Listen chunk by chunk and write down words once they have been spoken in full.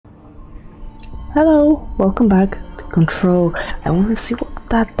Hello, welcome back to Control. I want to see what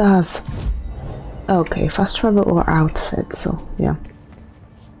that does. Okay, fast travel or outfit, so yeah.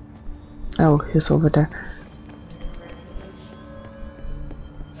 Oh, he's over there.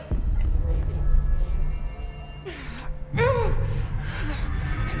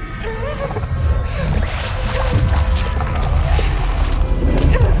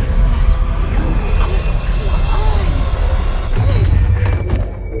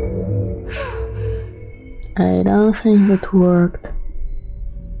 I don't think it worked.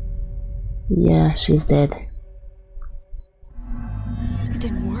 Yeah, she's dead. It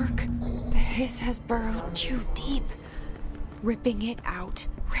didn't work. The hiss has burrowed too deep. Ripping it out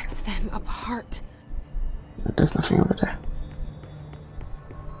rips them apart. There's nothing over there.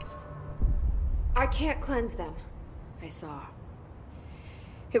 I can't cleanse them. I saw.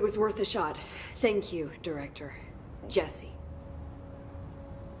 It was worth a shot. Thank you, Director. Jesse.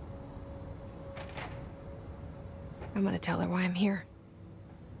 I'm gonna tell her why I'm here.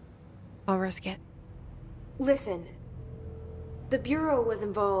 I'll risk it. Listen. The Bureau was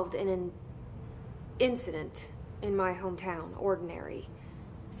involved in an incident in my hometown, Ordinary,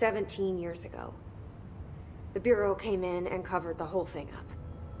 17 years ago. The Bureau came in and covered the whole thing up.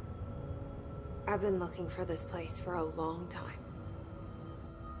 I've been looking for this place for a long time.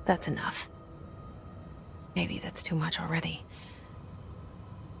 That's enough. Maybe that's too much already.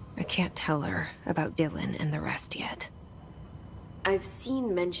 I can't tell her about Dylan and the rest yet. I've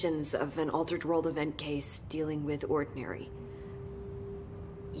seen mentions of an Altered World event case dealing with Ordinary.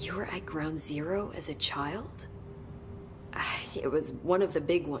 You were at Ground Zero as a child? It was one of the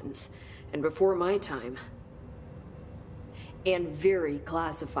big ones, and before my time. And very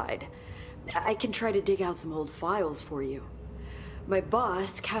classified. I can try to dig out some old files for you. My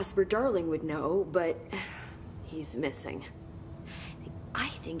boss, Casper Darling, would know, but he's missing. I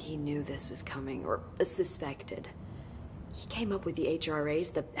think he knew this was coming, or suspected. He came up with the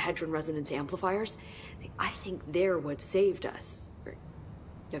HRAs, the Hadron Resonance Amplifiers. I think they're what saved us. Or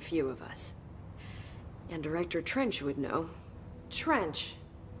a few of us. And Director Trench would know. Trench.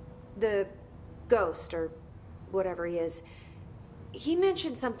 The ghost, or whatever he is. He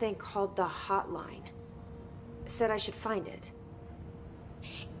mentioned something called the Hotline. Said I should find it.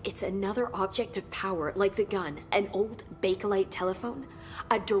 It's another object of power, like the gun, an old Bakelite telephone.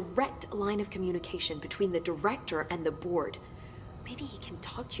 A direct line of communication between the director and the board. Maybe he can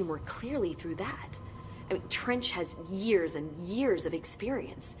talk to you more clearly through that. I mean, Trench has years and years of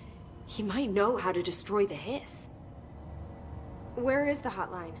experience. He might know how to destroy the hiss. Where is the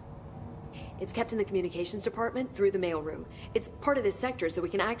hotline? It's kept in the communications department through the mailroom. It's part of this sector, so we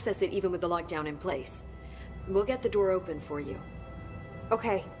can access it even with the lockdown in place. We'll get the door open for you.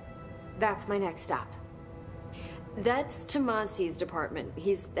 Okay, that's my next stop. That's Tomasi's department.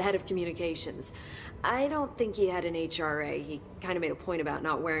 He's the head of communications. I don't think he had an HRA. He kind of made a point about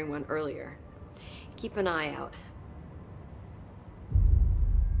not wearing one earlier. Keep an eye out.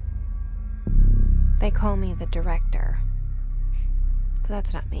 They call me the director. But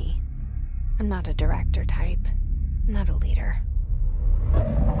that's not me. I'm not a director type. I'm not a leader.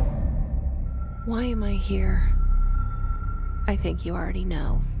 Why am I here? I think you already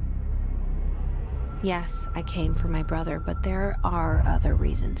know. Yes, I came for my brother, but there are other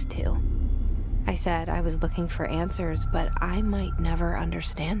reasons too. I said I was looking for answers, but I might never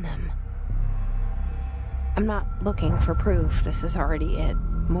understand them. I'm not looking for proof. This is already it.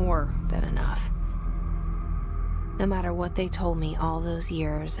 More than enough. No matter what they told me all those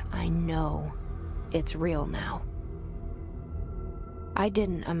years, I know it's real now. I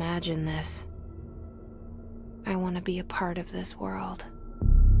didn't imagine this. I want to be a part of this world.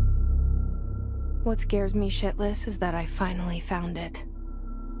 What scares me shitless is that I finally found it.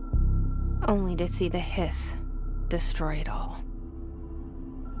 Only to see the hiss destroy it all.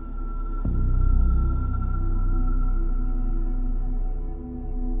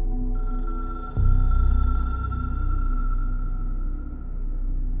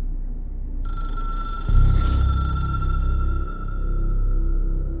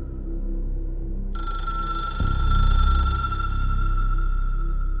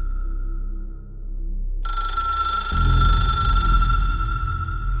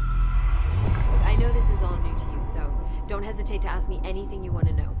 To ask me anything you want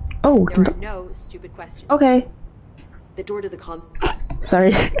to know. Oh, there are no stupid questions. Okay. The door to the comms. Sorry.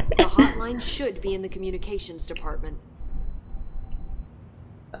 The hotline should be in the communications department.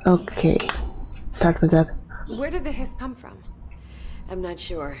 Okay. Start with that. Where did the hiss come from? I'm not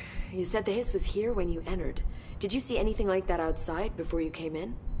sure. You said the hiss was here when you entered. Did you see anything like that outside before you came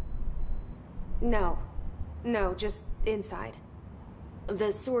in? No. No, just inside.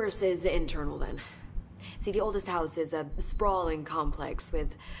 The source is internal then. See, the oldest house is a sprawling complex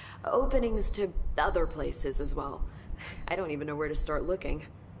with openings to other places as well. I don't even know where to start looking.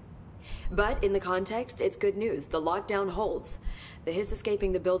 But in the context, it's good news. The lockdown holds. The hiss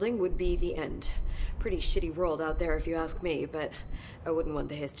escaping the building would be the end. Pretty shitty world out there if you ask me, but I wouldn't want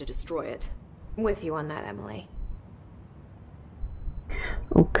the hiss to destroy it. With you on that, Emily.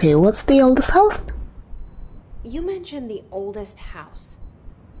 Okay, what's the oldest house? You mentioned the oldest house.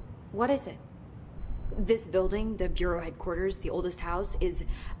 What is it? This building, the Bureau headquarters, the oldest house, is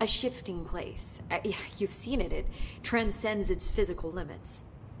a shifting place. You've seen it. It transcends its physical limits.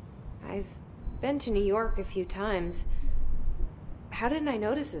 I've been to New York a few times. How didn't I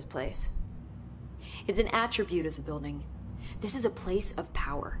notice this place? It's an attribute of the building. This is a place of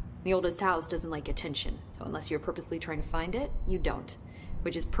power. The oldest house doesn't like attention, so unless you're purposely trying to find it, you don't,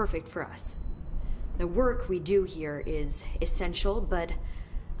 which is perfect for us. The work we do here is essential, but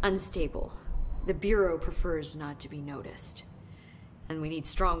unstable. The Bureau prefers not to be noticed. And we need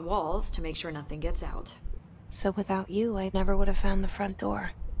strong walls to make sure nothing gets out. So without you, I never would have found the front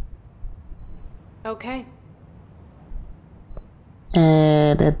door. Okay.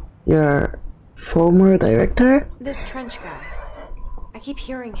 And your former director? This trench guy. I keep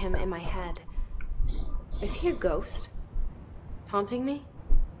hearing him in my head. Is he a ghost? Haunting me?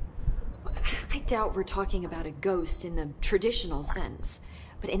 I doubt we're talking about a ghost in the traditional sense,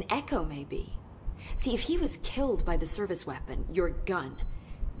 but an echo maybe. See, if he was killed by the service weapon, your gun,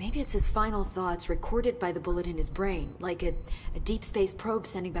 maybe it's his final thoughts recorded by the bullet in his brain, like a deep space probe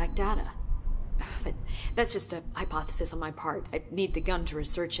sending back data. But that's just a hypothesis on my part. I'd need the gun to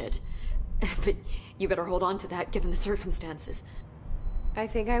research it. But you better hold on to that given the circumstances. I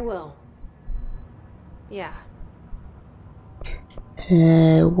think I will. Yeah.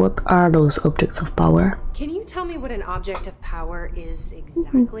 What are those objects of power? Can you tell me what an object of power is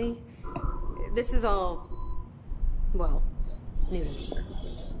exactly? This is all, well, new to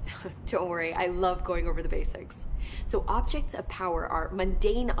me. Don't worry, I love going over the basics. So objects of power are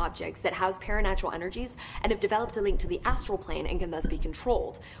mundane objects that house paranatural energies and have developed a link to the astral plane and can thus be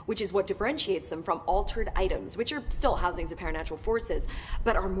controlled, which is what differentiates them from altered items, which are still housings of paranatural forces,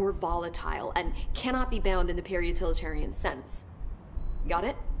 but are more volatile and cannot be bound in the peri-utilitarian sense. Got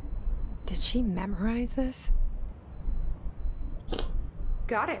it? Did she memorize this?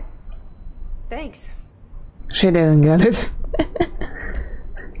 Got it. Thanks. She didn't get it.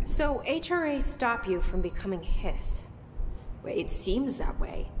 So HRA stop you from becoming Hiss? Well, it seems that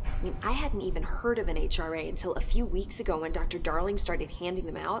way. I mean, I hadn't even heard of an HRA until a few weeks ago when Dr. Darling started handing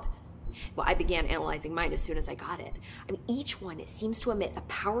them out. Well, I began analyzing mine as soon as I got it. I mean, each one, it seems to emit a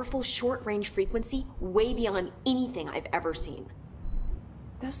powerful short-range frequency way beyond anything I've ever seen.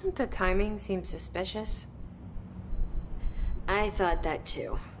 Doesn't the timing seem suspicious? I thought that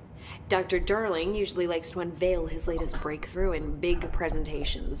too. Dr. Darling usually likes to unveil his latest breakthrough in big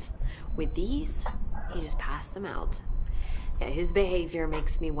presentations. With these, he just passed them out. Yeah, his behavior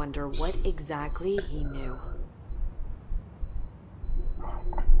makes me wonder what exactly he knew.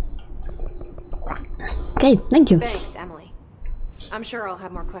 Okay, thank you. Thanks, Emily. I'm sure I'll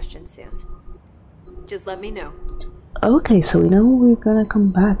have more questions soon. Just let me know. Okay, so we know we're gonna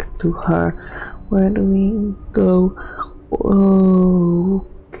come back to her. Where do we go? Okay.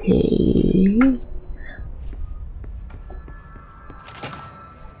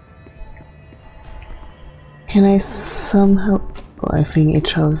 Can I somehow... Oh, I think it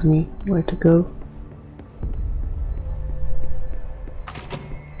shows me where to go.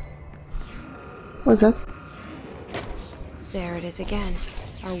 What's that? There it is again.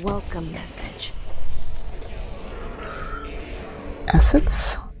 Our welcome message.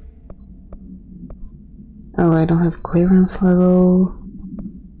 Assets? Oh, I don't have clearance level.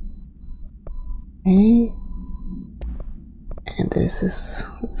 Okay. And this is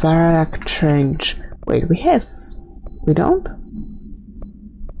Zarak Trench. Wait, we don't?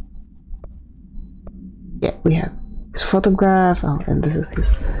 Yeah, we have his photograph. Oh, and this is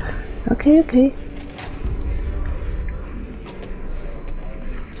his. Okay.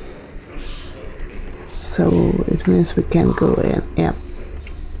 So it means we can go in, yeah.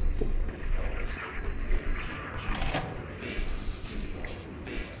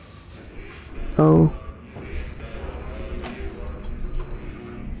 Oh.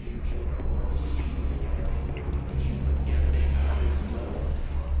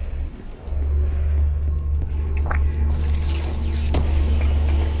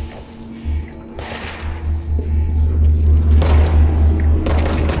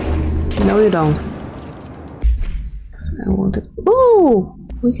 No, you don't. I wanted. Oh,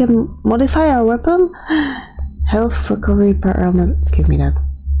 we can modify our weapon. Health recovery per element. Give me that.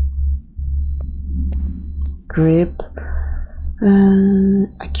 Grip.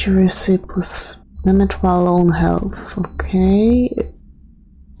 Accuracy plus damage while on health. Okay.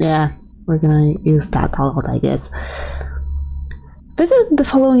 Yeah, we're gonna use that a lot, I guess. Visit the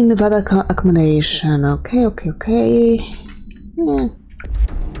following Nevada accommodation. Okay. Yeah.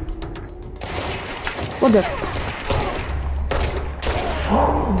 What the?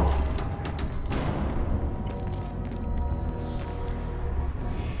 Oh.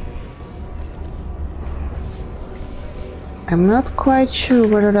 I'm not quite sure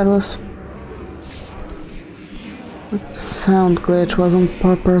whether that was... What sound glitch was on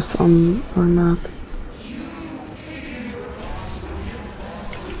purpose or not.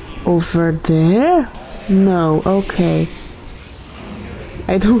 Over there? No, okay.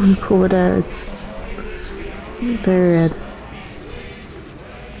 I don't go over there, it's very red.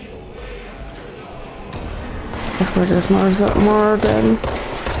 Of course there's more than...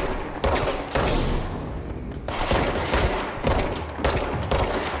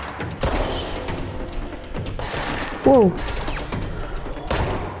 Whoa!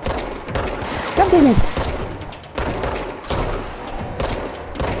 God damn it!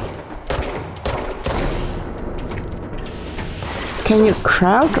 Can you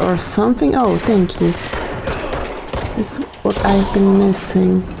crouch or something? Oh, thank you. That's what I've been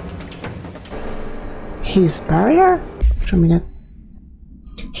missing. His barrier? Show me that.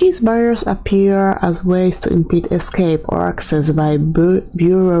 His barriers appear as ways to impede escape or access by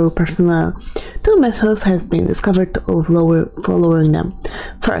Bureau personnel. Two methods have been discovered for lowering them.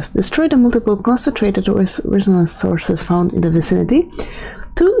 First, destroy the multiple concentrated resonance sources found in the vicinity.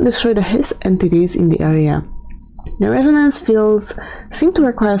 Two, destroy the His entities in the area. The resonance fields seem to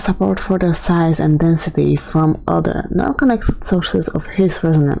require support for their size and density from other, non-connected sources of His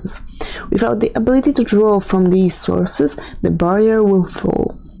resonance. Without the ability to draw from these sources, the barrier will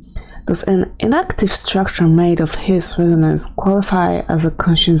fall. Does an inactive structure made of His resonance qualify as a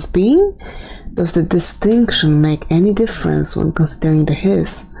conscious being? Does the distinction make any difference when considering the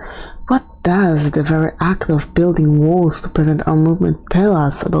His? What does the very act of building walls to prevent our movement tell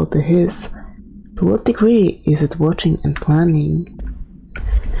us about the His? To what degree is it watching and planning?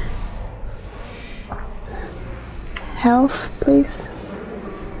 Health, please?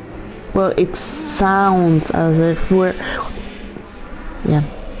 Well, it sounds as if we're... Yeah,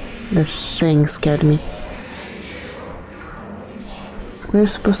 the thing scared me. We're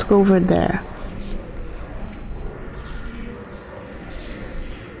supposed to go over there.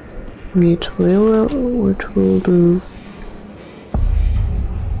 Which will do.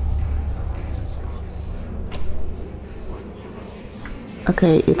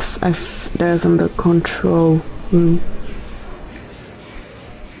 Okay, there's in the control room.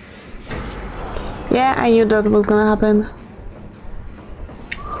 Yeah, I knew that was gonna happen.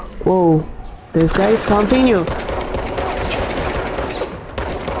 Whoa, this guy is something new.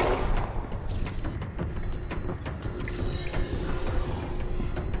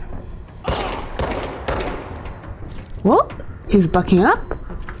 What? He's backing up?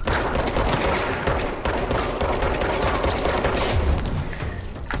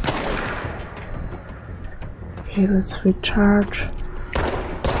 Okay, let's recharge.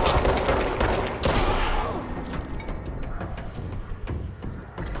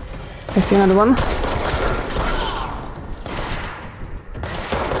 I see another one.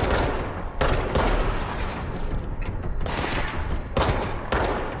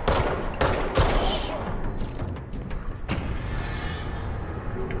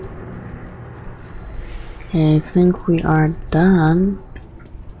 Okay, I think we are done.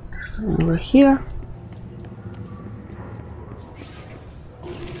 There's something over here.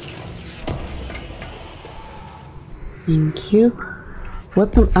 Thank you.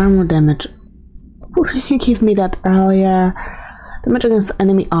 Weapon armor damage. Who did you give me that earlier? Damage against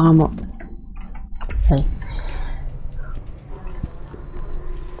enemy armor. Okay.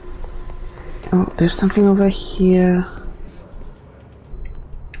 Oh, there's something over here.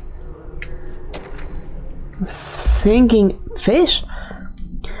 Sinking fish?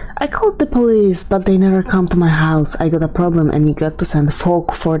 I called the police, but they never come to my house. I got a problem and you got to send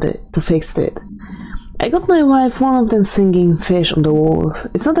folk to fix it. I got my wife one of them singing fish on the walls.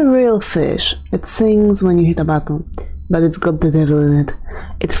 It's not a real fish. It sings when you hit a button, but it's got the devil in it.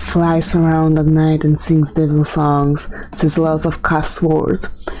 It flies around at night and sings devil songs, says lots of cuss words.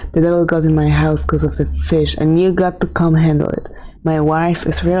 The devil got in my house because of the fish and you got to come handle it. My wife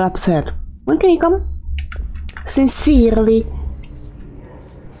is real upset. When can you come? Sincerely.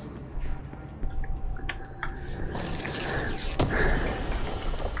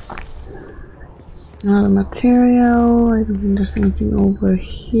 Another material. I don't think there's anything over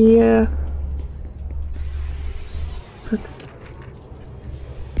here. Is that...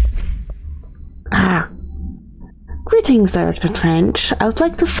 Ah! Greetings, Director Trench. I would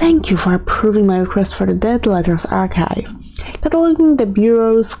like to thank you for approving my request for the Dead Letters Archive. Cataloging the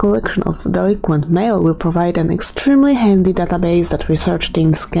Bureau's collection of delinquent mail will provide an extremely handy database that research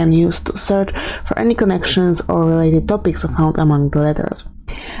teams can use to search for any connections or related topics found among the letters.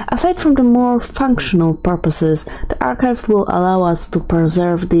 Aside from the more functional purposes, the archive will allow us to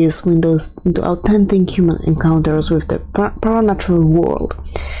preserve these windows into authentic human encounters with the paranatural world.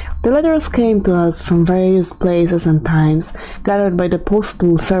 The letters came to us from various places and times, gathered by the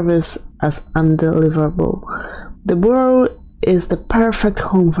Postal Service as undeliverable. The Bureau is the perfect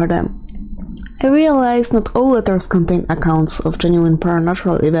home for them. I realize not all letters contain accounts of genuine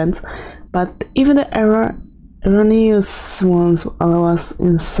paranatural events, but even the erroneous ones allow us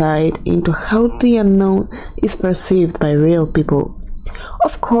insight into how the unknown is perceived by real people.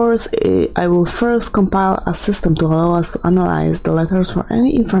 Of course, I will first compile a system to allow us to analyze the letters for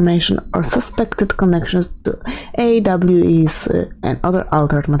any information or suspected connections to AWEs and other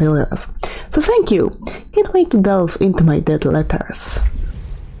altered materials. So thank you! Can't wait to delve into my dead letters.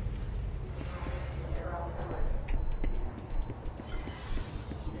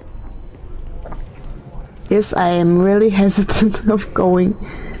 Yes, I am really hesitant of going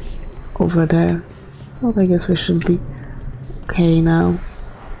over there. Well, I guess we should be okay now.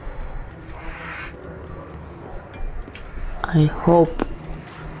 I hope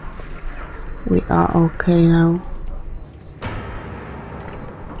we are okay now.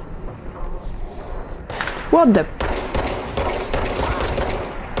 What the?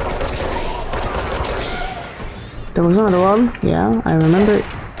 There was another one? Yeah, I remember it.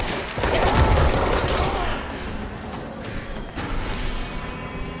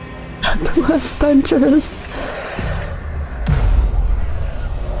 That was dangerous.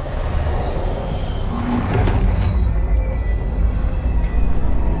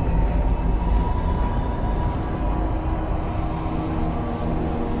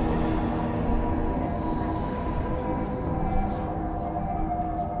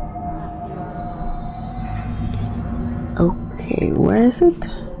 Okay, where is it?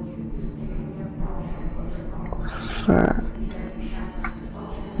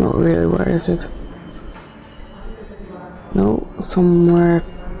 Not really, where is it? No, somewhere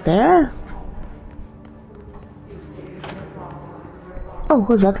there? Oh,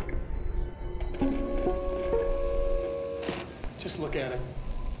 what's that? Just look at it.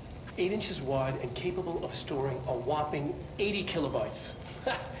 8 inches wide and capable of storing a whopping 80 kilobytes.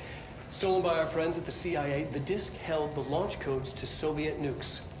 Stolen by our friends at the CIA, the disk held the launch codes to Soviet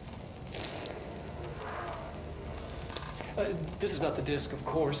nukes. This is not the disk, of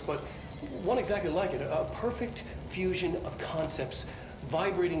course, but one exactly like it. A perfect fusion of concepts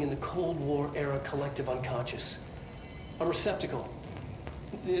vibrating in the Cold War era collective unconscious. A receptacle.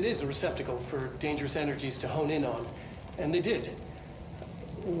 It is a receptacle for dangerous energies to hone in on. And they did.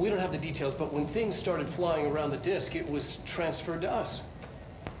 We don't have the details, but when things started flying around the disk, it was transferred to us.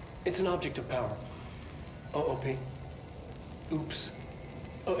 It's an object of power. OOP. Oops.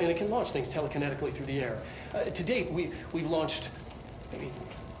 Oh, and it can launch things telekinetically through the air. To date, we've launched maybe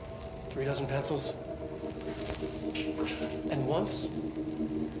 3 dozen pencils. And once,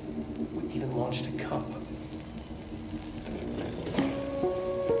 we even launched a cup.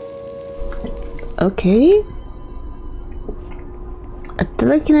 Okay. A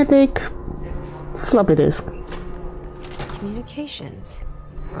telekinetic floppy disk. Communications.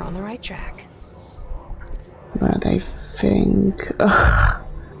 We're on the right track. But I think... Ugh.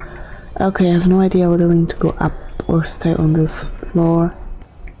 Okay, I have no idea whether we need to go up or stay on this floor.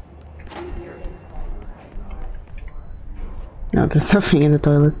 No, there's nothing in the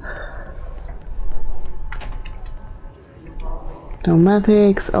toilet.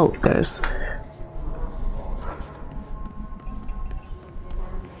 Pneumatics. Oh, there's...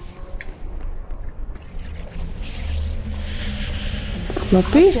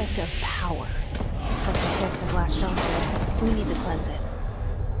 floppy? Object of power. Looks like the place has latched onto it. We need to cleanse it.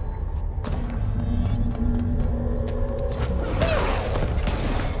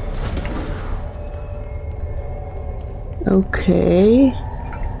 Okay.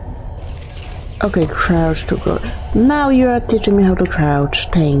 Okay, crouch to go. Now you are teaching me how to crouch.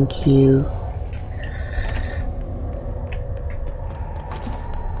 Thank you.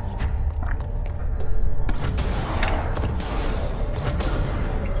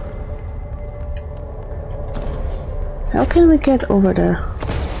 How can we get over there?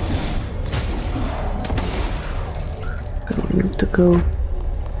 We need to go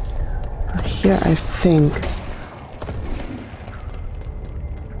here, I think.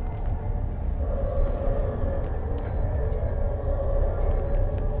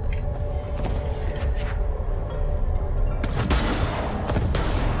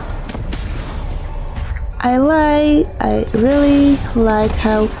 I really like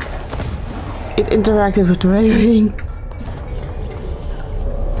how it interacted with the railing.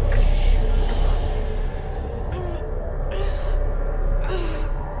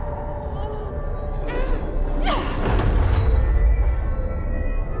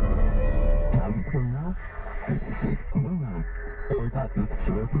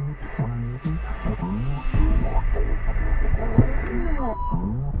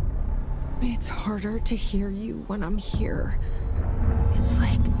 It's harder to hear you when I'm here. It's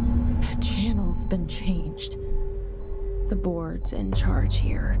like the channel's been changed. The board's in charge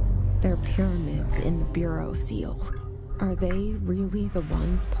here. They're pyramids in the Bureau seal. Are they really the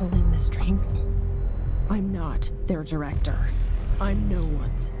ones pulling the strings? I'm not their director. I'm no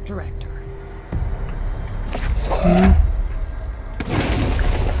one's director.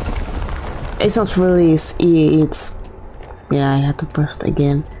 It's not release E, it's... Yeah, I had to press it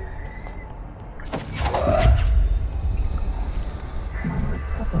again.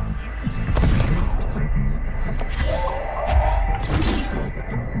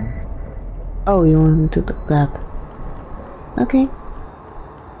 Oh, you want me to do that? Okay.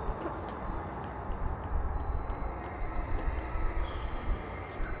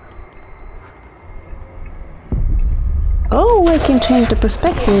 Oh, I can change the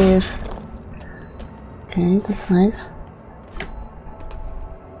perspective. Okay, that's nice.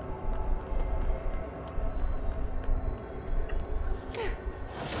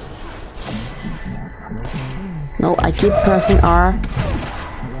 No, I keep pressing R.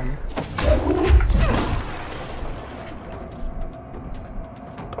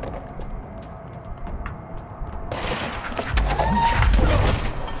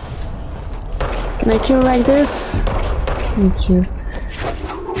 Can I kill like this? Thank you.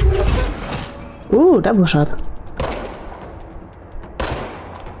 Ooh, double shot.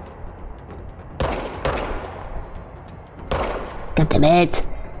 God damn it!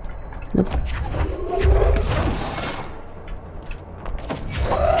 Nope.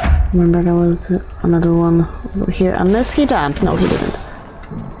 Remember there was another one over here, unless he jumped. No, he didn't.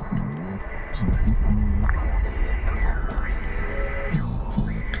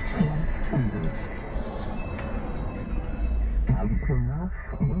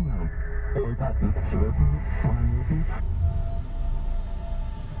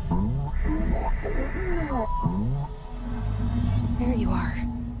 There you are.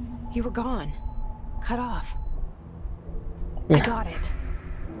 You were gone. Cut off. Yeah. I got it.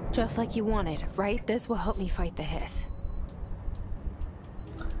 Just like you wanted, right? This will help me fight the hiss.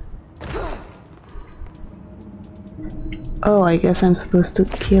 Oh, I guess I'm supposed to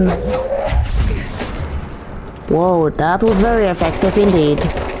kill him. Whoa, that was very effective indeed.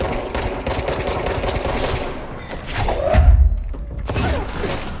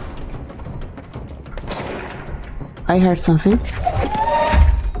 I heard something.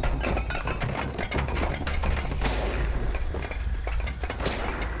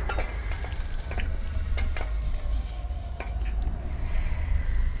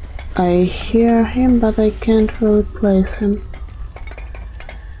 I hear him, but I can't really place him.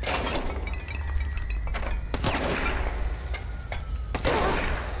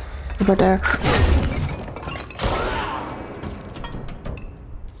 Over there.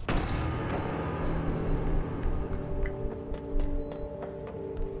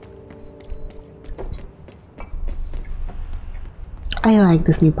 I like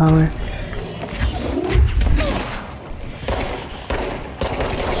this new power.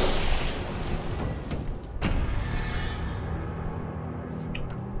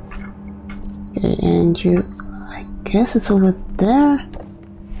 Okay, and you... I guess it's over there?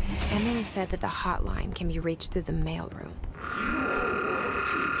 Emily said that the hotline can be reached through the mailroom.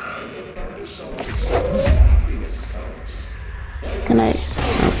 Can I...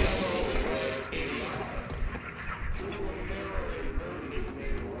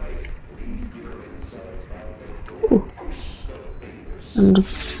 Ooh. And the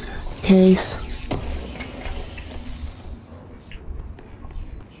case.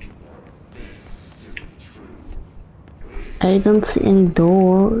 I don't see any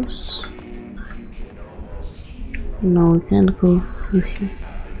doors. No, we can't go through here.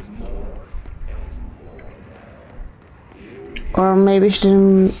 Or maybe she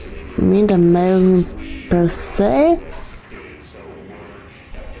didn't mean the mailroom per se?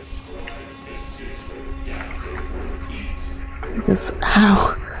 Because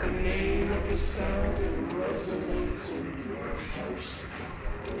how?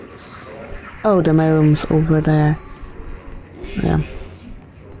 Oh, the mailroom's over there. Yeah.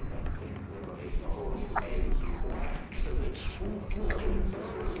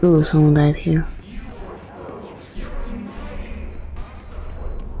 Ooh, someone died here.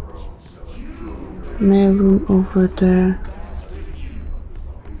 Mailroom over there.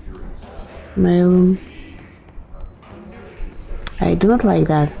 Mailroom. I do not like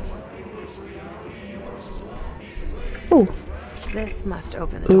that. Oh. This must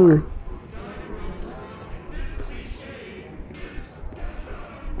open the door. Ooh.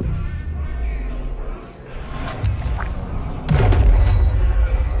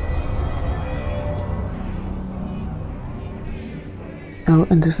 Oh,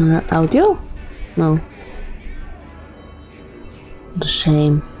 and there's another audio? No. The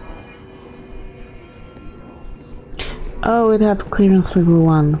shame. Oh, it had clearance level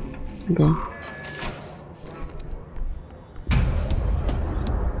 1. Okay.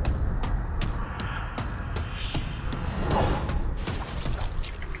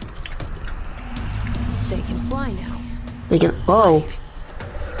 They can fly now. They can. Oh!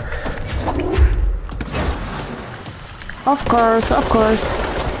 Of course, of course.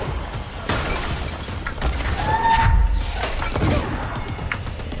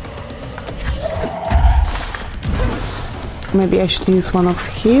 Maybe I should use one of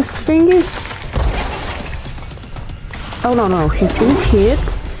his thingies? Oh no, no, he's been hit.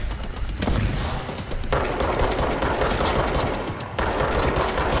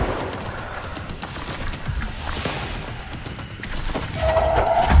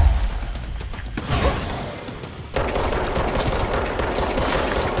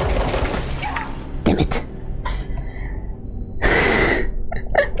 Damn it.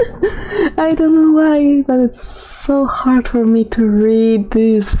 I don't know why, but it's so hard for me to read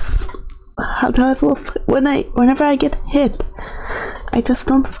this. Whenever I get hit, I just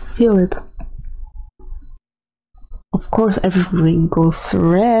don't feel it. Of course, everything goes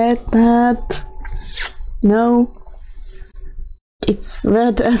red, but no, it's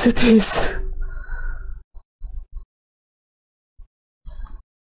red as it is.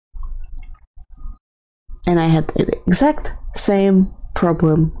 And I had the exact same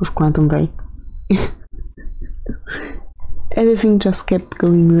problem with Quantum Break. Everything just kept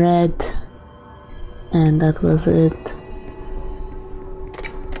going red, and that was it.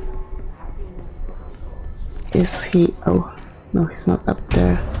 Is he? Oh, no, he's not up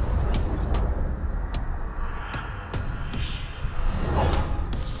there.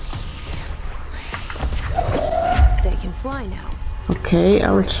 They can fly now. Okay,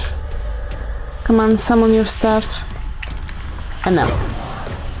 I'll. Come on, summon your stuff. And now.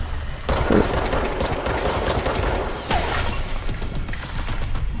 So.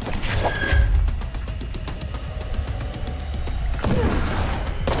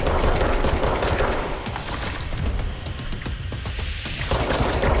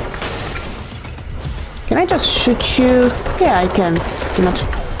 Can I just shoot you? Yeah, I can. Not.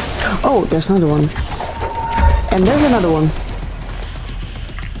 Oh, there's another one. And there's another one.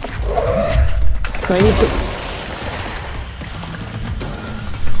 So I need to...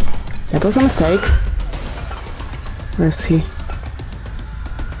 That was a mistake. Where is he?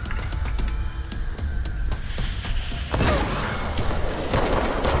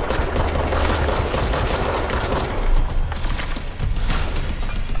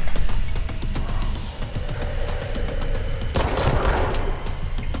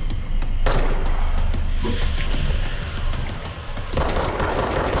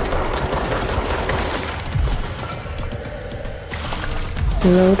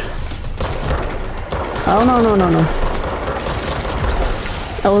 Reload. Oh, no, no, no, no.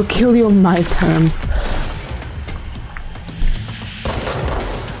 I will kill you on my terms.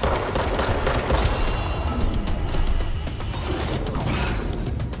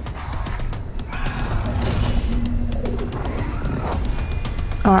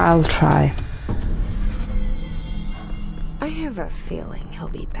 Or I'll try. I have a feeling he'll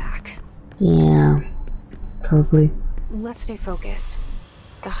be back. Yeah, probably. Let's stay focused.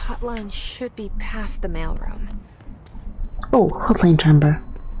 The hotline should be past the mailroom. Oh, hotline chamber.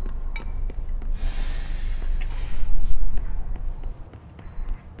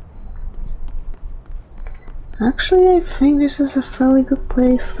 Actually, I think this is a fairly good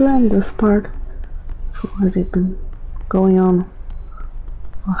place to end this part. I've already been going on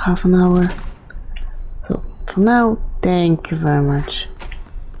for half an hour. So, for now, thank you very much.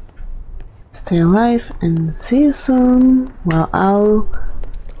 Stay alive and see you soon. Well, I'll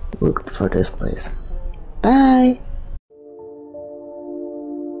look for this place. Bye!